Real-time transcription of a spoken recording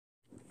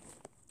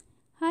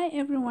Hi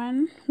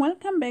everyone,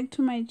 welcome back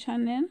to my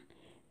channel.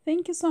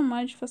 Thank you so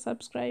much for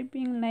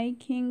subscribing,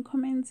 liking,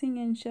 commenting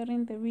and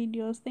sharing the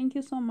videos. Thank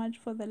you so much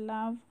for the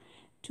love.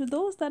 To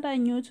those that are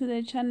new to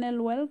the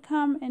channel,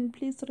 welcome, and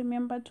please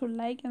remember to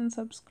like and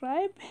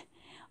subscribe.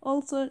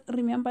 Also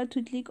remember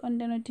to click on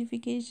the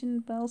notification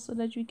bell so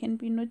that you can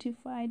be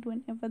notified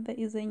whenever there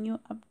is a new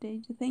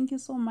update. Thank you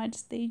so much.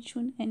 Stay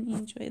tuned and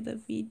enjoy the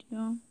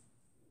video.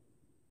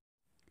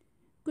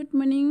 Good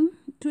morning.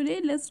 Today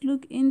let's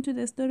look into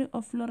the story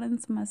of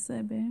Florence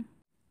Masebe.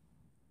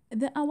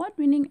 The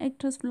award-winning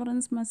actress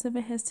Florence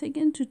Masebe has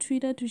taken to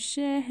Twitter to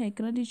share her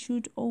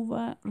gratitude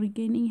over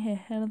regaining her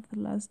health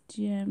last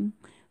year.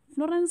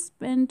 Florence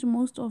spent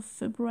most of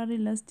February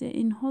last year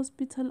in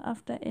hospital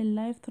after a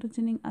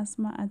life-threatening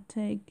asthma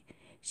attack.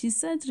 She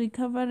said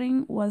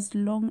recovering was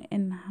long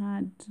and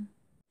hard.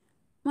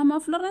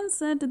 Mama Florence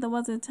said there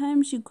was a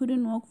time she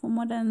couldn't walk for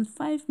more than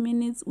 5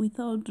 minutes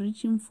without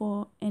reaching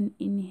for an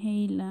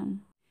inhaler.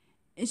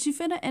 She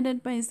further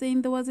added by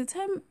saying, "There was a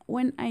time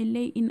when I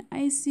lay in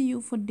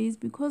ICU for days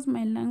because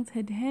my lungs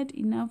had had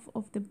enough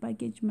of the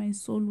baggage my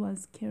soul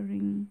was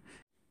carrying."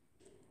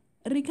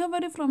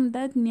 Recovery from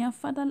that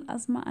near-fatal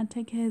asthma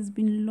attack has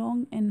been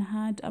long and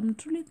hard. "I'm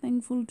truly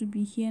thankful to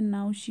be here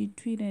now," she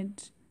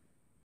tweeted.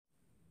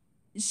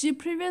 She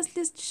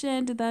previously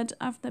shared that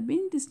after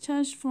being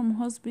discharged from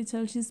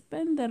hospital, she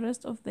spent the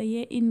rest of the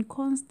year in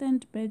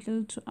constant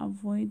battle to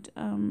avoid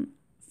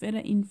further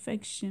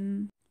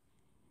infection.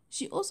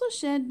 She also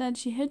shared that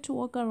she had to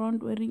walk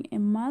around wearing a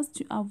mask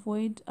to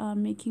avoid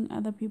making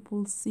other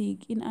people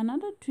sick. In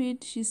another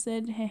tweet, she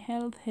said her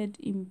health had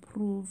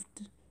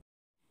improved.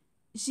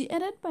 She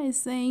added by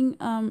saying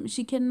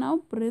she can now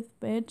breathe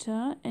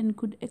better and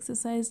could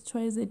exercise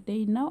twice a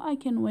day. "Now I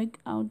can work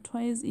out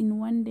twice in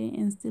one day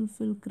and still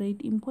feel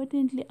great.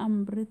 Importantly,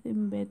 I'm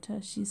breathing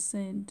better," she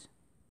said.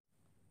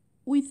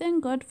 We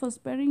thank God for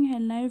sparing her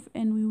life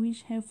and we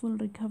wish her full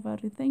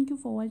recovery. Thank you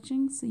for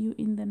watching. See you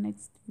in the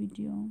next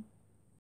video.